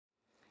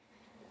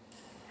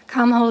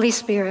Come, Holy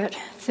Spirit,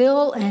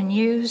 fill and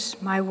use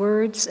my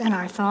words and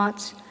our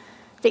thoughts,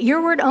 that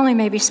your word only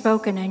may be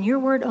spoken and your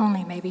word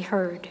only may be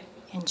heard.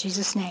 In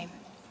Jesus' name,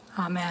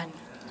 amen.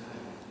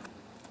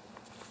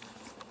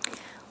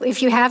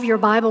 If you have your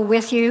Bible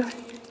with you,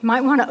 you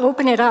might want to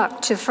open it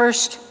up to 1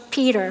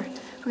 Peter.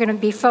 We're going to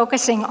be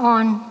focusing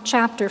on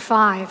chapter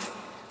 5,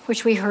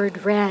 which we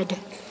heard read.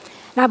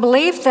 And I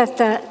believe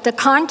that the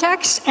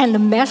context and the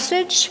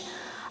message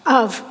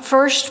of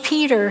 1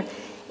 Peter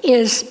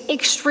is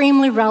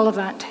extremely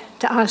relevant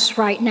to us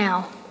right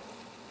now.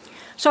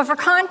 So for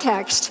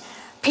context,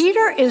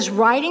 Peter is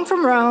writing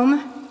from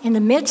Rome in the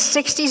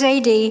mid-60s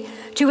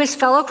AD to his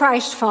fellow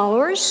Christ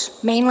followers,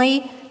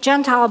 mainly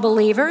Gentile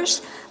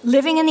believers,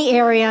 living in the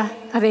area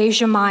of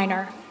Asia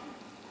Minor.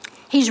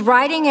 He's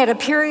writing at a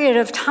period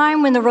of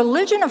time when the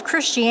religion of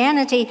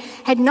Christianity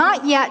had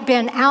not yet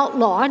been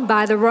outlawed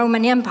by the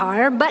Roman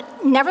Empire,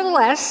 but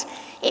nevertheless,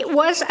 it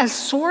was a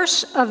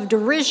source of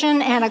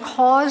derision and a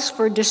cause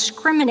for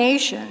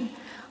discrimination,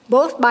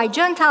 both by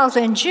Gentiles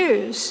and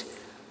Jews,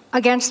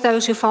 against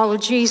those who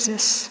followed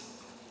Jesus.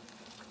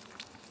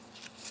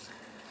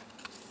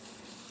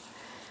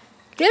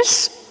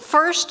 This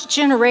first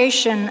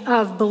generation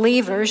of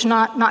believers,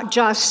 not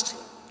just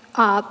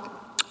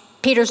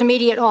Peter's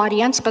immediate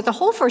audience, but the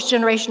whole first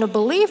generation of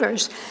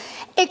believers,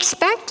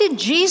 expected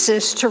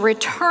Jesus to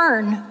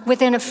return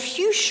within a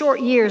few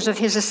short years of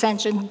his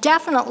ascension,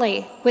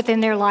 definitely within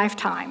their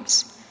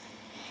lifetimes.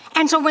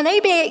 And so when they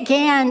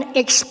began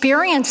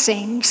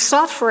experiencing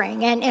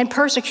suffering and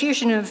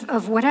persecution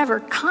of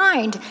whatever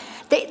kind,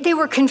 they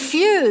were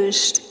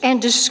confused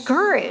and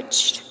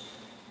discouraged.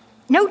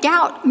 No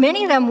doubt,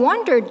 many of them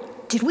wondered,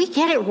 did we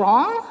get it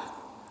wrong?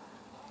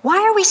 Why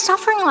are we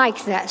suffering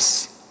like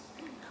this?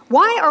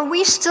 Why are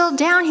we still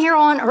down here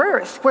on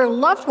earth where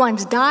loved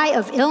ones die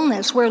of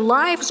illness, where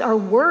lives are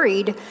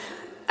worried,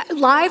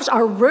 lives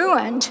are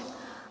ruined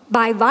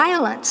by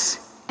violence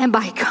and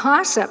by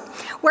gossip,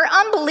 where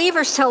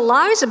unbelievers tell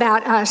lies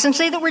about us and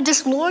say that we're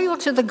disloyal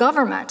to the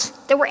government,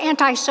 that we're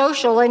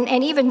antisocial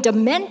and even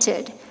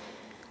demented,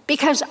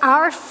 because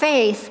our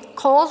faith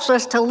calls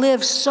us to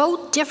live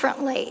so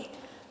differently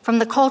from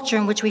the culture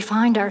in which we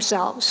find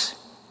ourselves.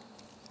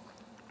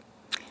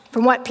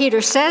 From what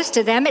Peter says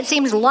to them, it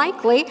seems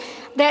likely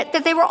that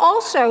they were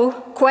also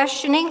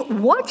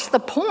questioning what's the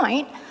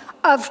point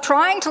of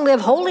trying to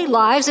live holy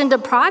lives and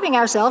depriving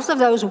ourselves of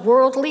those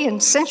worldly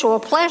and sensual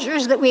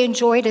pleasures that we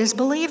enjoyed as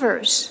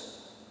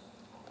believers.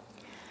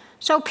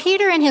 So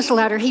Peter, in his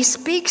letter, he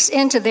speaks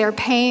into their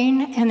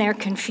pain and their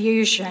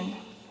confusion.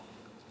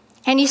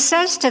 And he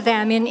says to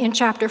them in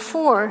chapter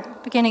 4,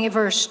 beginning at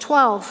verse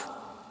 12,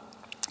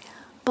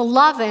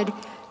 "Beloved,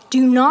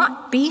 do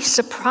not be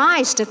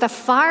surprised at the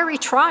fiery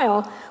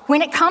trial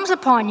when it comes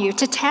upon you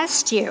to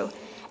test you,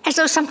 as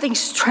though something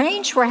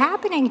strange were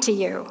happening to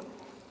you.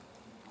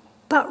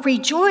 But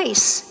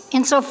rejoice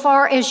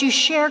insofar as you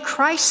share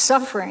Christ's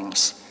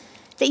sufferings,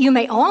 that you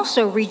may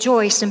also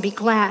rejoice and be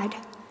glad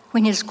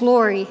when his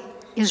glory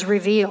is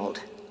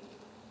revealed."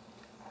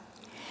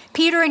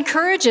 Peter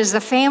encourages the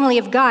family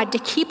of God to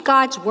keep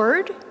God's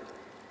word,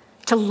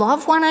 to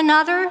love one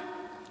another,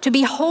 to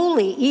be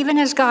holy even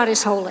as God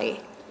is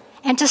holy,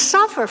 and to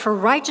suffer for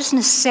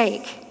righteousness'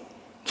 sake,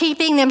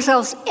 keeping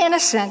themselves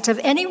innocent of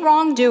any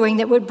wrongdoing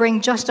that would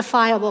bring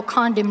justifiable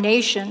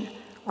condemnation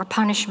or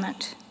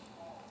punishment.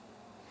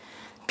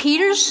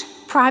 Peter's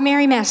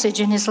primary message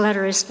in his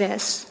letter is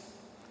this: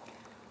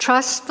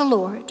 trust the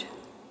Lord,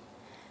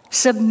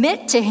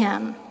 submit to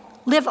him,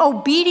 live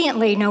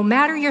obediently no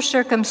matter your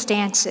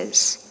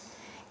circumstances,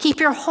 keep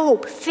your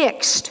hope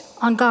fixed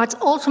on God's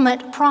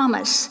ultimate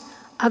promise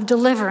of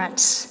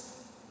deliverance.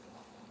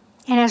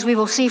 And as we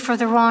will see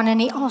further on,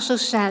 and he also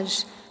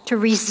says to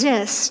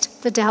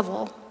resist the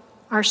devil,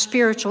 our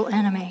spiritual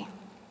enemy.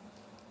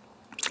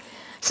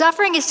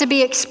 Suffering is to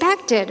be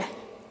expected,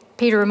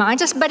 Peter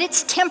reminds us, but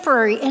it's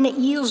temporary and it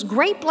yields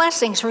great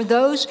blessings for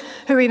those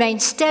who remain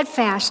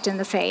steadfast in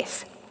the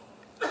faith.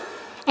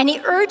 And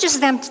he urges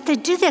them to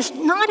do this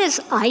not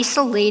as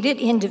isolated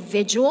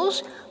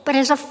individuals, but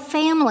as a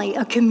family,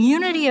 a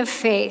community of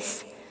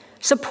faith,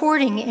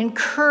 supporting,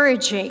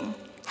 encouraging,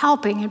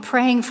 helping, and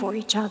praying for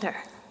each other.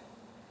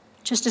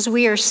 Just as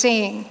we are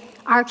seeing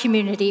our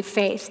community of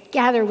faith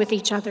gather with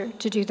each other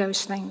to do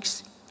those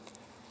things.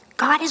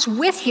 God is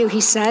with you,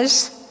 he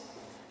says.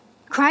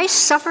 Christ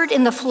suffered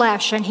in the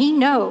flesh, and he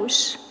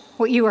knows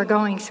what you are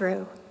going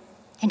through,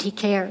 and he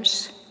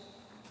cares.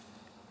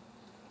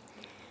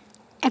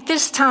 At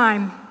this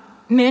time,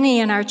 many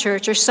in our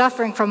church are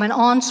suffering from an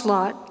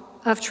onslaught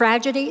of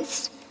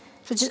tragedies,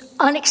 such as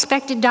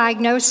unexpected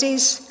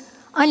diagnoses,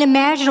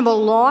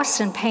 unimaginable loss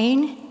and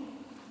pain,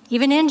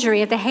 even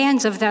injury at the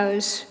hands of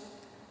those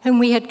whom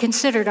we had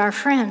considered our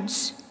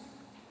friends.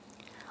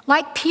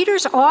 Like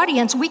Peter's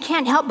audience, we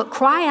can't help but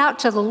cry out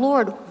to the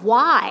Lord,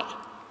 why?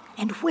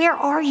 And where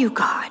are you,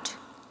 God?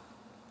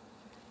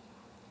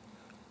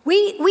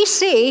 We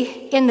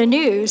see in the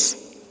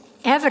news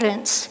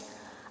evidence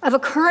of a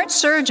current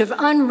surge of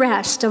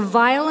unrest, of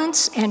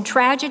violence and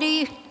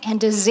tragedy and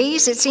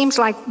disease. It seems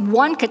like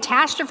one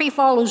catastrophe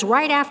follows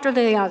right after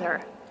the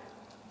other.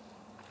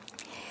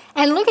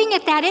 And looking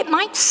at that, it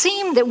might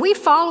seem that we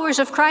followers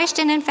of Christ,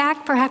 and in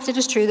fact, perhaps it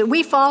is true, that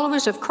we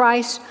followers of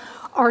Christ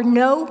are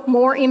no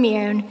more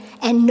immune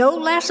and no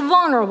less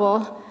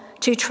vulnerable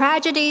to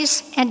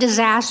tragedies and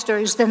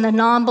disasters than the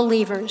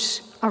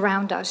non-believers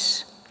around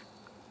us.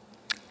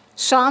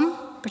 Some,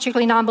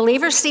 particularly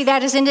non-believers, see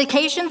that as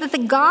indication that the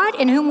God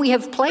in whom we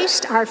have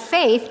placed our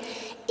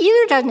faith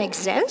either doesn't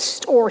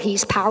exist, or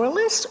he's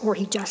powerless, or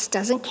he just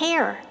doesn't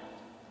care.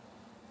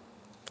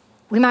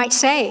 We might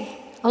say,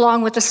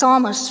 along with the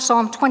psalmist,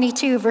 Psalm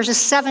 22, verses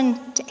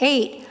 7 to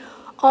 8,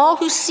 all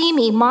who see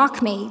me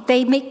mock me.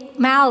 They make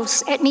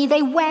mouths at me.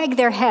 They wag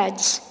their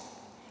heads.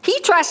 He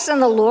trusts in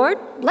the Lord.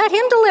 Let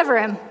him deliver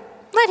him.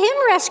 Let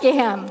him rescue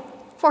him,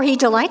 for he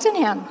delights in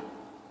him.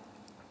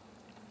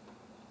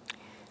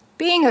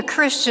 Being a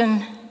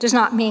Christian does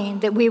not mean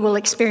that we will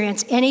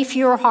experience any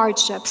fewer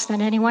hardships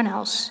than anyone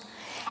else.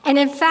 And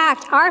in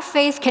fact, our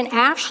faith can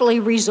actually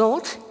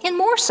result in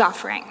more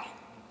suffering.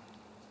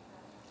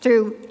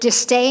 Through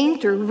disdain,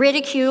 through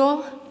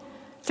ridicule,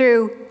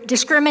 through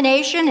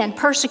discrimination and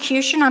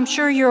persecution. I'm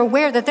sure you're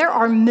aware that there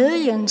are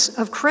millions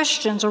of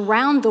Christians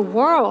around the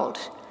world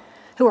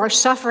who are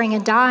suffering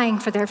and dying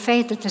for their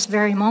faith at this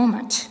very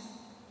moment.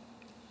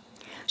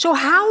 So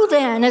how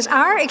then is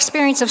our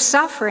experience of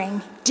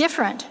suffering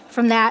different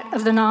from that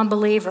of the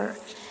non-believer?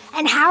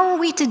 And how are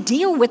we to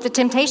deal with the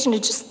temptation to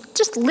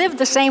just live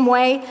the same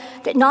way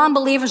that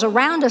non-believers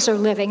around us are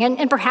living,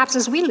 and perhaps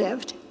as we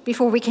lived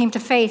before we came to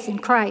faith in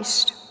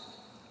Christ?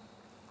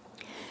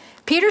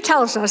 Peter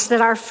tells us that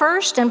our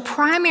first and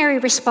primary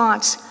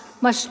response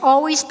must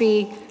always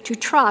be to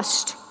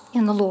trust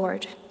in the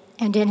Lord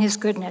and in his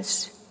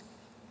goodness.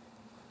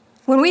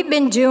 When we've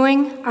been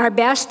doing our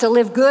best to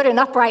live good and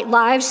upright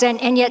lives,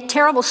 and yet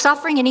terrible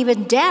suffering and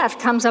even death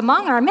comes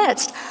among our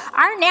midst,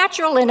 our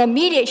natural and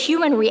immediate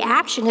human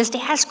reaction is to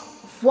ask,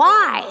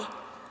 why?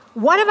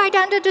 What have I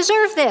done to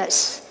deserve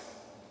this?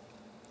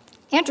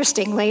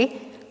 Interestingly,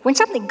 when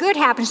something good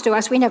happens to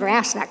us, we never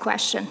ask that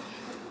question.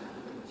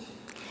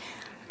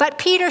 But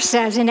Peter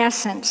says, in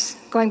essence,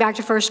 going back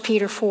to 1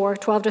 Peter 4,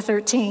 12 to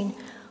 13,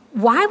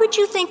 why would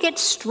you think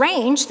it's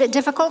strange that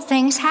difficult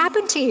things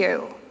happen to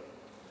you?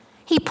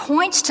 He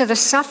points to the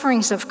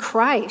sufferings of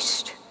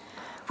Christ,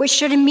 which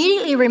should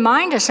immediately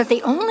remind us that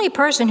the only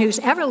person who's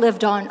ever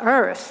lived on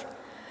earth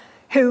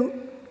who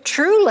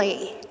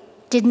truly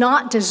did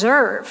not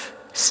deserve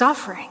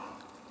suffering,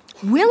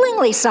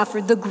 willingly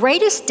suffered the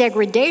greatest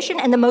degradation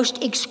and the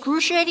most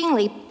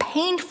excruciatingly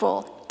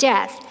painful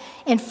death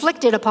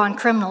inflicted upon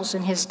criminals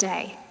in his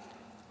day.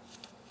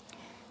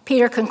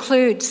 Peter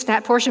concludes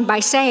that portion by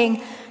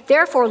saying,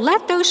 therefore,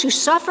 let those who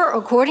suffer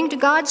according to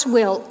God's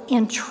will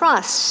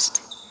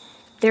entrust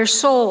their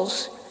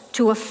souls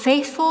to a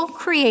faithful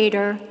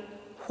Creator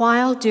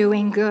while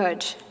doing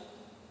good.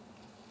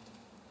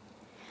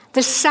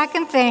 The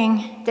second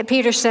thing that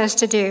Peter says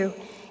to do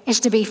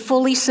is to be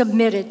fully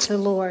submitted to the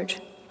Lord.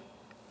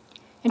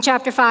 In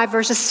chapter 5,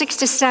 verses 6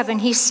 to 7,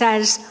 he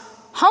says,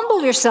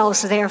 humble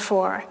yourselves,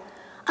 therefore,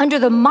 under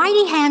the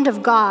mighty hand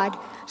of God,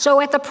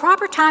 so at the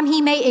proper time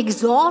he may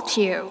exalt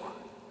you.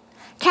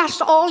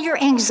 Cast all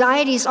your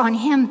anxieties on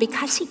him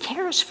because he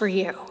cares for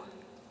you.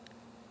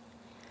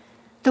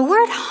 The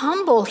word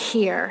humble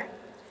here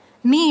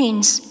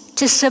means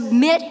to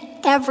submit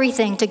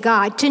everything to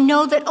God, to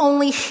know that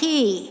only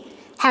he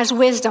has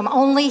wisdom,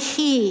 only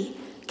he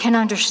can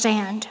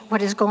understand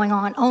what is going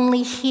on,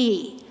 only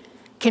he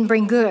can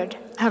bring good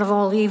out of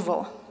all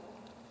evil.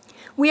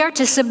 We are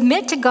to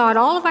submit to God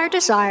all of our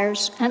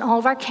desires and all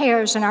of our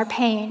cares and our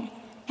pain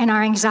and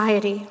our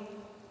anxiety.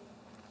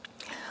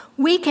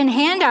 We can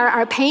hand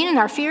our pain and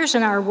our fears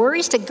and our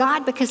worries to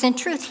God because in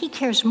truth, he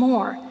cares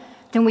more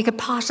than we could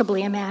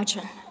possibly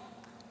imagine.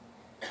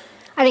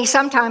 I think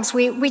sometimes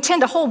we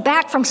tend to hold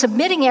back from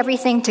submitting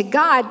everything to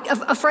God,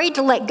 afraid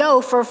to let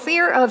go for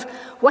fear of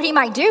what he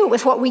might do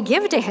with what we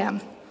give to him.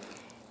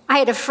 I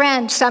had a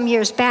friend some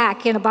years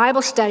back in a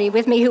Bible study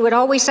with me who would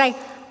always say,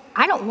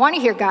 I don't want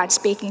to hear God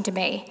speaking to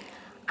me.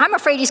 I'm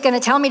afraid he's going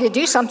to tell me to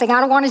do something I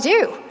don't want to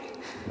do.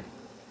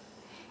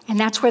 And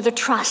that's where the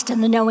trust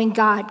and the knowing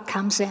God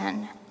comes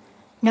in,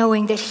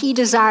 knowing that he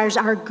desires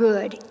our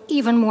good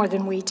even more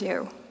than we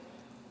do.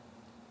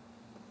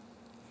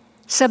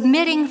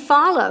 Submitting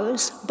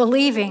follows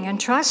believing and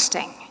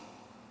trusting.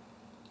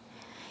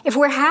 If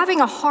we're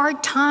having a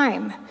hard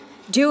time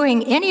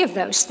doing any of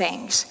those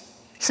things,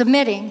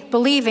 submitting,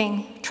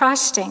 believing,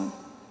 trusting,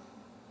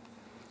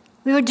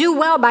 we would do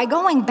well by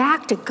going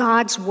back to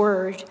God's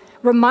word,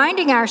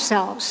 reminding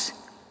ourselves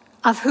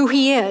of who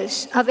he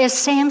is, of, as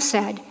Sam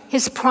said,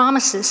 his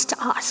promises to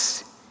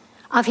us,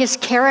 of his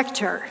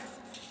character,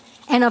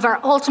 and of our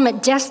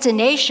ultimate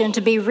destination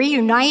to be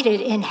reunited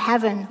in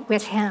heaven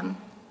with him.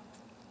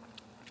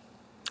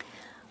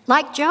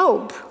 Like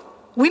Job,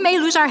 we may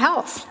lose our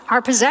health,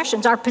 our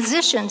possessions, our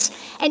positions,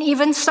 and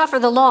even suffer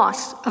the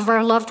loss of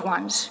our loved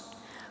ones.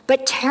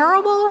 But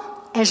terrible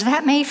as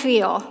that may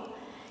feel,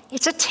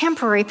 it's a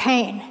temporary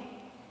pain.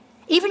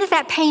 even if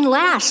that pain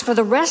lasts for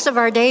the rest of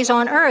our days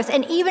on earth,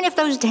 and even if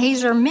those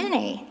days are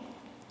many,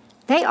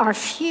 they are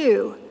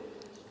few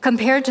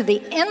compared to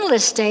the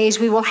endless days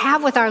we will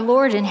have with our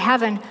Lord in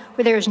heaven,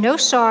 where there is no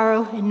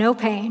sorrow and no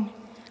pain,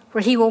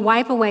 where he will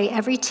wipe away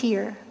every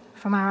tear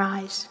from our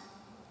eyes.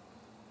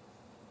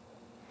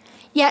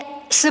 Yet,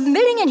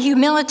 submitting in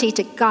humility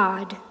to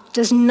God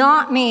does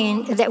not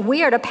mean that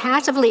we are to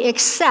passively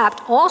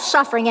accept all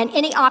suffering and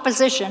any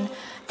opposition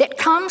that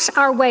comes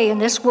our way in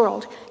this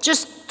world,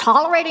 just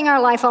tolerating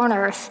our life on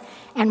earth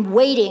and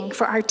waiting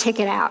for our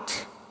ticket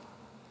out.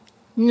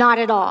 Not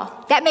at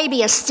all. That may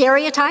be a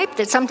stereotype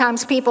that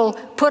sometimes people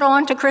put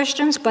on to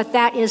Christians, but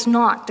that is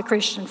not the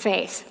Christian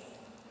faith.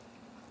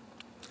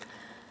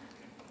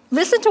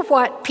 Listen to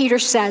what Peter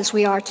says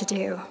we are to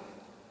do.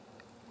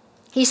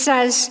 He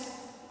says,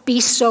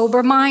 be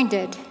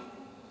sober-minded,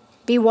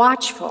 be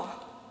watchful.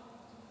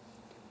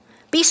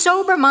 Be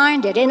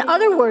sober-minded. In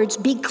other words,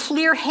 be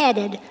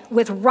clear-headed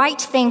with right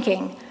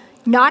thinking,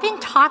 not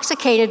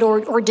intoxicated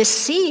or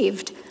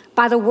deceived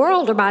by the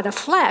world or by the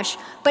flesh,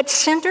 but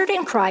centered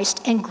in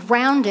Christ and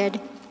grounded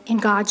in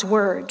God's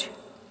word.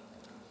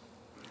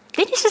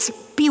 Then he says,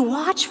 be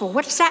watchful.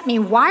 What does that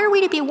mean? Why are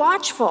we to be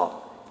watchful?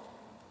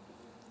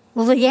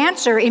 Well, the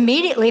answer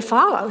immediately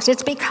follows.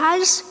 It's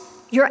because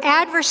your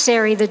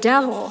adversary, the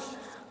devil,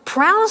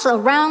 prowls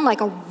around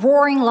like a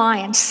roaring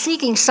lion,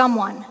 seeking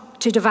someone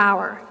to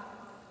devour.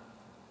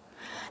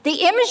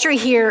 The imagery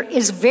here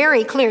is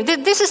very clear.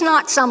 This is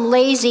not some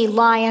lazy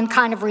lion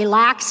kind of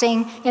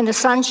relaxing in the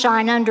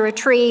sunshine under a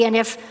tree, and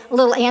if a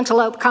little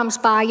antelope comes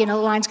by, the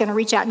lion's going to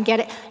reach out and get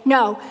it.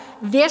 No,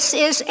 this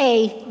is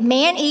a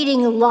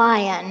man-eating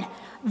lion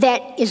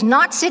that is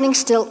not sitting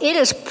still. It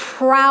is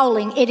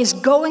prowling. It is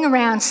going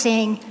around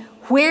saying,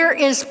 where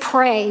is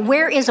prey?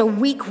 Where is a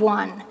weak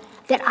one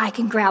that I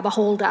can grab a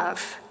hold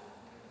of?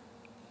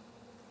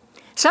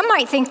 Some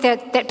might think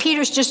that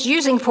Peter's just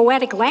using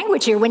poetic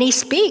language here when he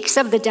speaks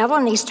of the devil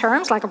in these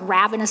terms, like a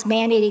ravenous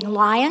man-eating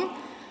lion.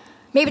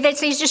 Maybe they'd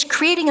say he's just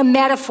creating a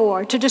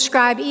metaphor to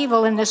describe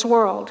evil in this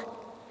world.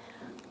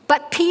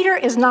 But Peter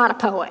is not a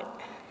poet.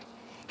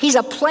 He's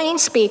a plain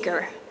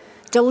speaker,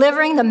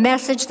 delivering the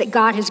message that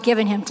God has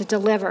given him to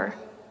deliver.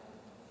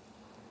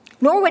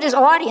 Nor would his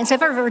audience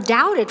have ever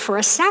doubted for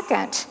a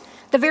second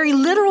the very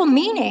literal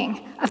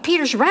meaning of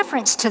Peter's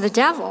reference to the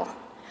devil.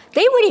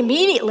 They would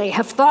immediately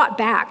have thought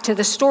back to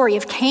the story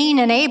of Cain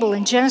and Abel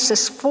in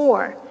Genesis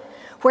 4,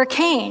 where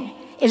Cain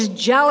is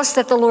jealous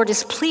that the Lord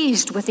is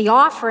pleased with the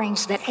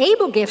offerings that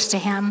Abel gives to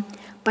him,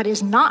 but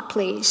is not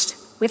pleased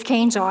with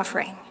Cain's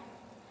offering.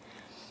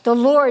 The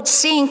Lord,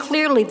 seeing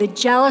clearly the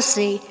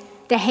jealousy,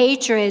 the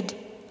hatred,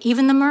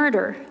 even the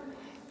murder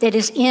that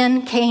is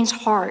in Cain's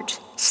heart,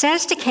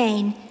 says to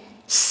Cain,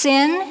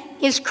 sin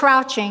is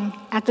crouching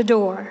at the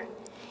door.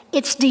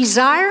 Its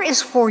desire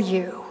is for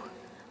you,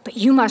 but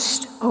you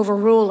must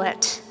overrule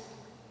it.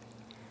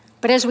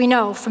 But as we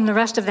know from the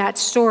rest of that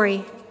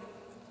story,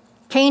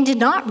 Cain did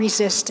not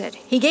resist it.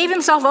 He gave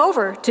himself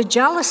over to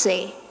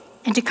jealousy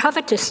and to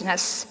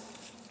covetousness,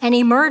 and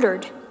he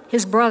murdered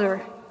his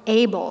brother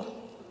Abel.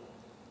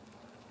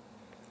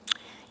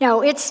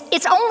 Now, it's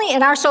only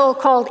in our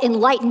so-called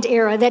enlightened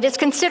era that it's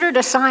considered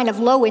a sign of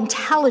low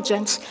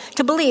intelligence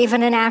to believe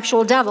in an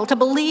actual devil, to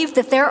believe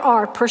that there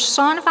are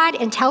personified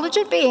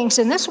intelligent beings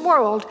in this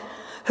world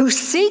who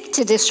seek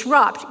to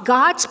disrupt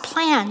God's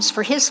plans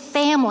for his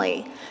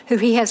family, who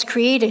he has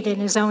created in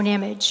his own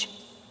image.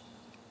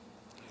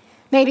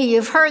 Maybe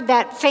you've heard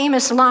that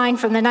famous line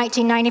from the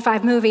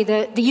 1995 movie,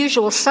 The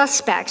Usual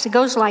Suspects. It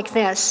goes like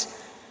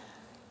this: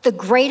 the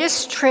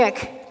greatest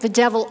trick the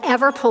devil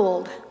ever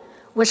pulled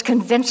was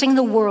convincing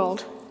the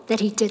world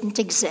that he didn't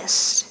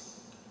exist.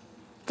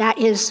 That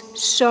is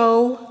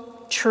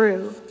so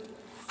true.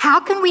 How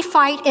can we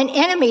fight an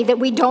enemy that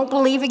we don't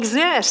believe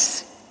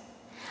exists?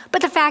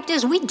 But the fact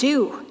is, we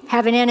do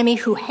have an enemy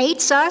who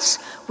hates us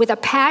with a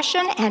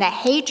passion and a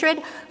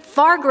hatred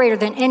far greater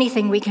than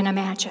anything we can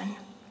imagine.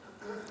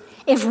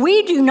 If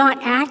we do not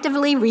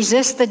actively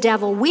resist the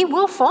devil, we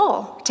will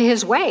fall to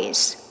his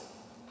ways.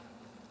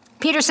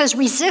 Peter says,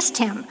 resist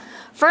him,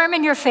 firm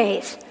in your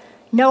faith,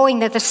 knowing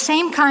that the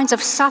same kinds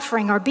of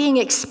suffering are being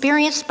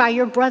experienced by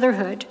your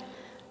brotherhood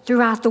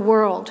throughout the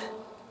world.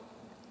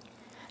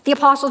 The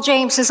Apostle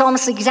James says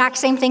almost the exact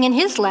same thing in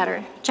his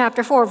letter,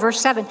 chapter 4, verse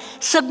 7.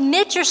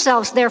 Submit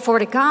yourselves, therefore,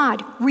 to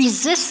God.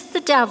 Resist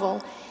the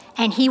devil,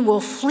 and he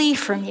will flee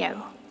from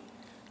you.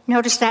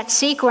 Notice that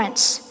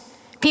sequence.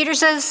 Peter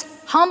says,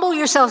 humble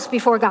yourselves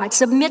before God,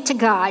 submit to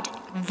God,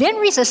 then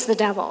resist the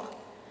devil.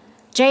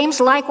 James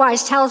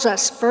likewise tells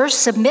us,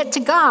 first submit to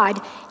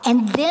God,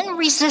 and then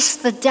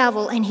resist the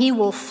devil, and he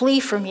will flee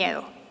from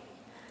you.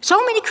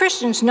 So many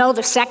Christians know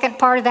the second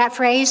part of that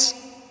phrase.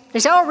 They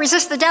say,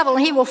 resist the devil,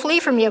 and he will flee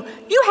from you.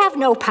 You have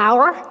no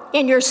power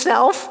in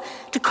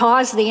yourself to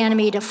cause the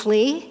enemy to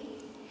flee.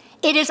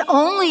 It is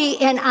only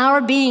in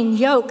our being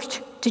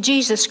yoked to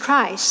Jesus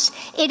Christ.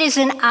 It is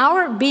in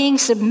our being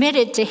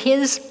submitted to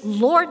his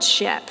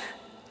lordship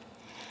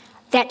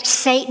that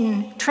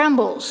Satan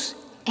trembles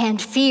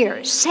and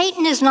fears.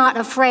 Satan is not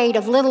afraid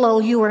of little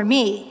old you or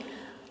me,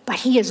 but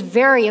he is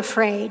very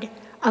afraid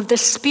of the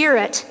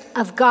Spirit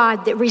of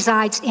God that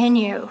resides in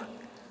you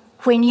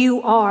when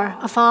you are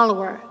a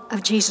follower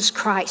of Jesus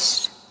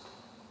Christ.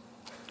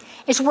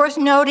 It's worth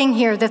noting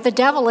here that the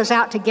devil is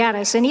out to get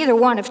us in either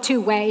one of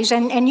two ways,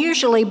 and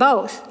usually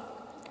both.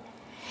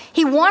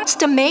 He wants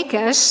to make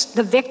us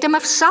the victim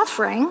of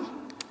suffering,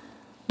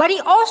 but he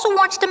also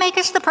wants to make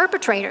us the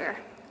perpetrator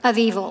of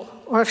evil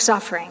or of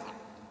suffering.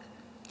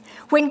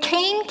 When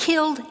Cain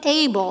killed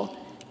Abel,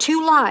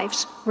 2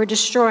 lives were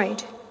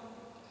destroyed.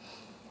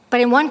 But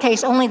in one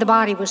case, only the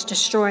body was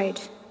destroyed.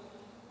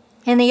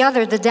 In the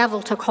other, the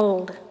devil took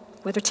hold.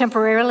 Whether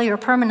temporarily or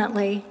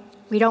permanently,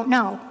 we don't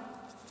know.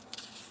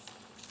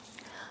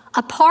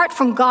 Apart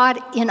from God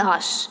in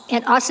us,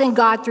 and us in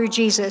God through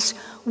Jesus,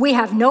 we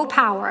have no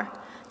power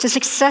to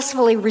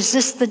successfully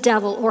resist the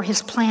devil or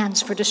his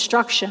plans for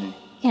destruction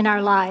in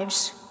our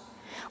lives.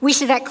 We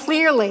see that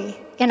clearly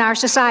in our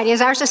society.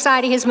 As our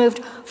society has moved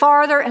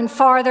farther and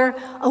farther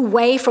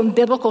away from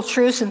biblical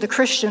truths and the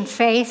Christian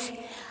faith,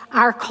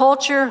 our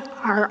culture,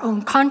 our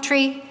own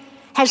country,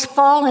 has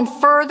fallen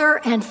further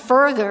and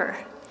further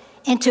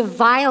into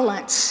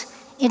violence,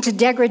 into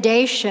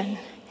degradation,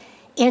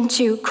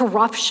 into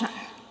corruption.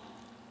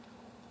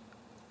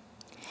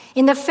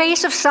 In the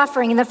face of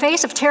suffering, in the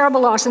face of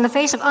terrible loss, in the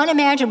face of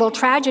unimaginable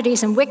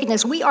tragedies and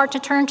wickedness, we are to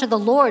turn to the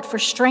Lord for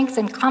strength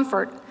and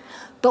comfort.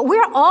 But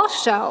we're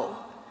also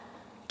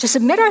to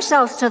submit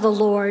ourselves to the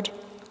Lord,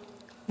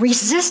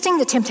 resisting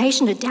the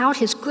temptation to doubt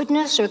his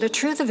goodness or the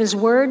truth of his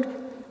word,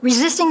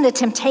 resisting the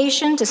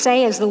temptation to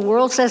say, as the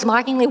world says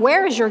mockingly,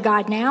 "Where is your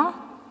God now?"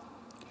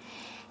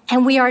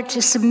 And we are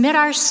to submit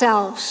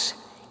ourselves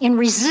in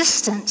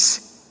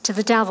resistance to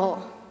the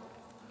devil.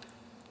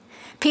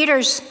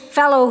 Peter's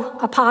fellow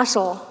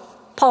apostle,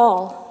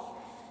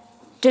 Paul,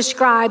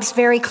 describes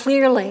very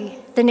clearly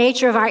the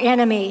nature of our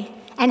enemy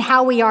and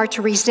how we are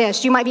to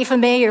resist. You might be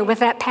familiar with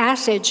that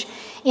passage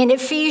in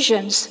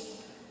Ephesians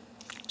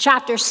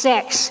chapter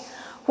 6,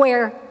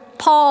 where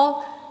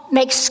Paul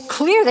makes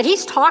clear that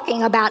he's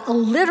talking about a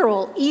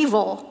literal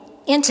evil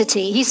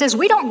entity. He says,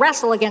 we don't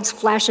wrestle against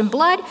flesh and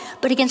blood,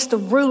 but against the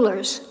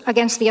rulers,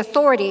 against the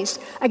authorities,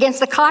 against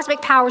the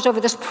cosmic powers over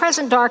this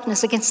present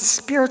darkness, against the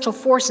spiritual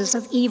forces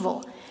of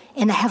evil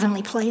in the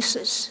heavenly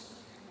places.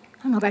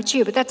 I don't know about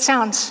you, but that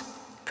sounds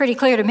pretty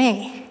clear to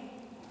me.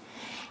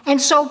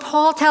 And so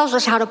Paul tells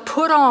us how to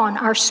put on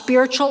our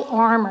spiritual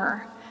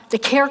armor, the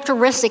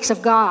characteristics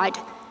of God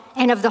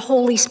and of the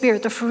Holy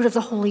Spirit, the fruit of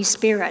the Holy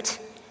Spirit.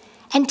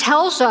 And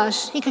tells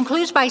us, he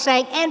concludes by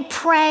saying, and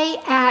pray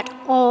at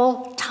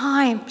all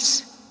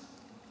times.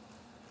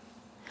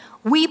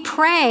 We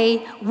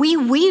pray, we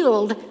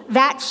wield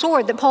that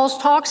sword that Paul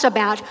talks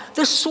about,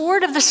 the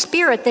sword of the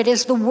Spirit that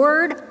is the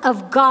Word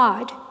of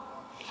God.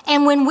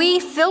 And when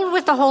we, filled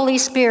with the Holy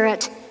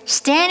Spirit,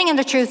 standing in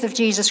the truth of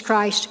Jesus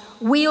Christ,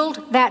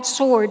 wield that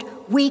sword,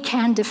 we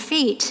can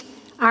defeat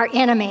our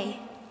enemy.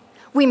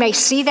 We may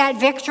see that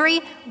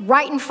victory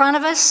right in front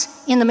of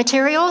us in the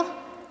material,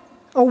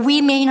 or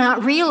we may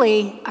not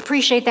really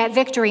appreciate that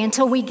victory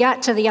until we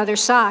get to the other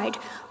side.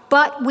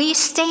 But we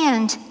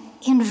stand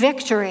in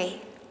victory.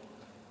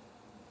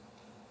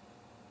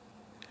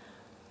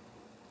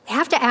 We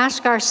have to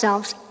ask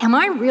ourselves, am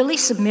I really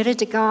submitted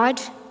to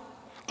God?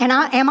 And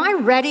am I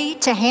ready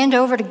to hand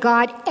over to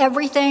God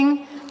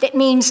everything that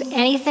means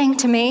anything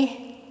to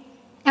me?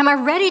 Am I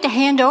ready to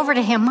hand over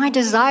to him my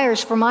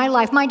desires for my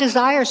life, my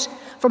desires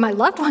for my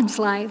loved ones'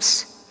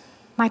 lives,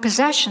 my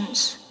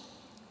possessions?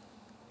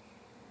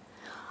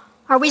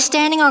 Are we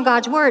standing on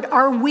God's word?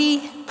 Are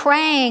we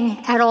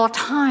praying at all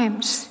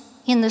times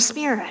in the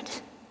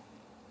Spirit?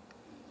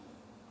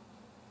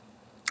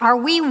 Are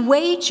we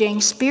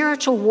waging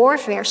spiritual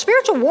warfare?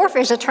 Spiritual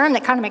warfare is a term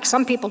that kind of makes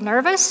some people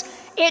nervous.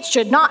 It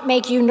should not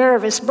make you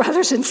nervous,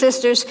 brothers and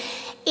sisters.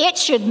 It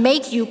should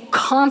make you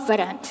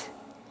confident.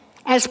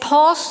 As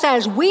Paul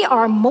says, we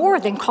are more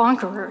than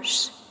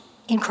conquerors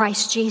in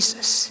Christ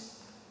Jesus.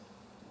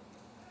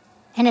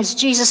 And as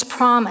Jesus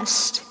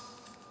promised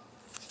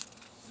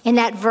in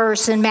that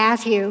verse in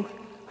Matthew,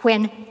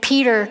 when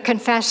Peter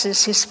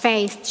confesses his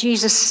faith,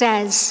 Jesus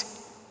says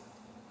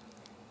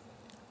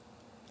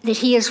that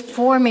he is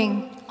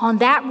forming on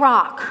that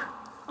rock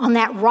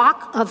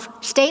of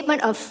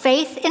statement of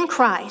faith in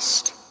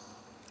Christ,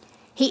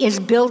 he is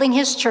building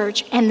his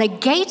church, and the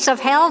gates of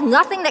hell,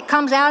 nothing that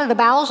comes out of the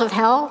bowels of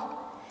hell,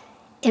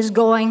 is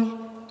going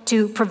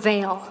to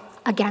prevail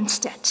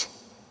against it.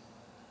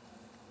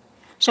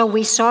 So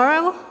we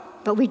sorrow,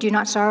 but we do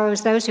not sorrow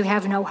as those who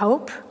have no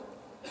hope.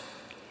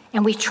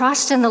 And we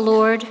trust in the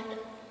Lord.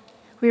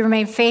 We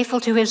remain faithful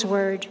to his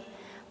word.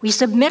 We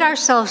submit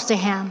ourselves to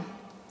him.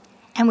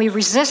 And we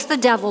resist the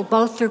devil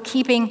both through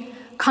keeping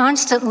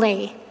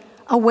constantly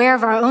aware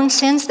of our own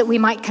sins that we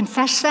might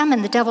confess them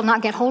and the devil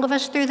not get hold of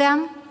us through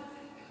them,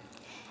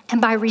 and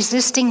by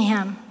resisting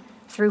him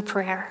through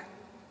prayer.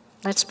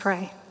 Let's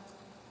pray.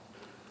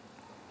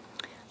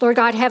 Lord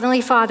God,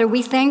 Heavenly Father,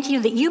 we thank you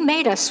that you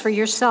made us for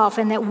yourself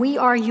and that we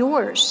are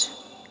yours.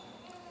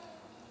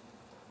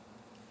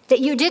 That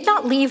you did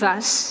not leave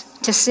us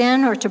to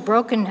sin or to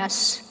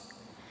brokenness,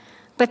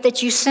 but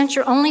that you sent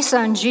your only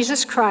Son,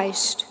 Jesus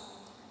Christ,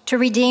 to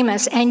redeem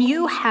us, and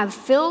you have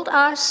filled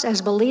us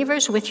as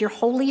believers with your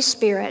Holy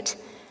Spirit,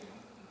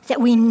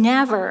 that we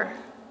never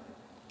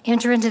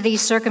enter into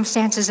these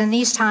circumstances and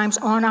these times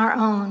on our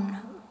own,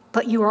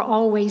 but you are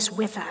always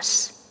with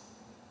us.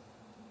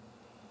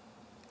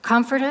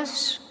 Comfort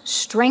us,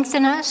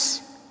 strengthen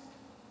us,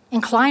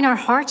 incline our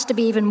hearts to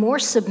be even more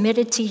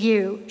submitted to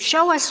you.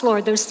 Show us,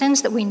 Lord, those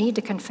sins that we need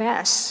to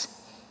confess,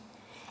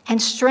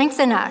 and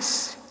strengthen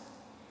us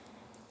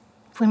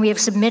when we have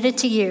submitted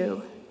to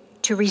you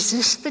to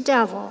resist the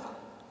devil,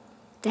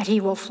 that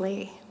he will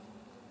flee.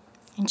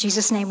 In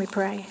Jesus' name we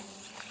pray.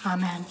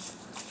 Amen.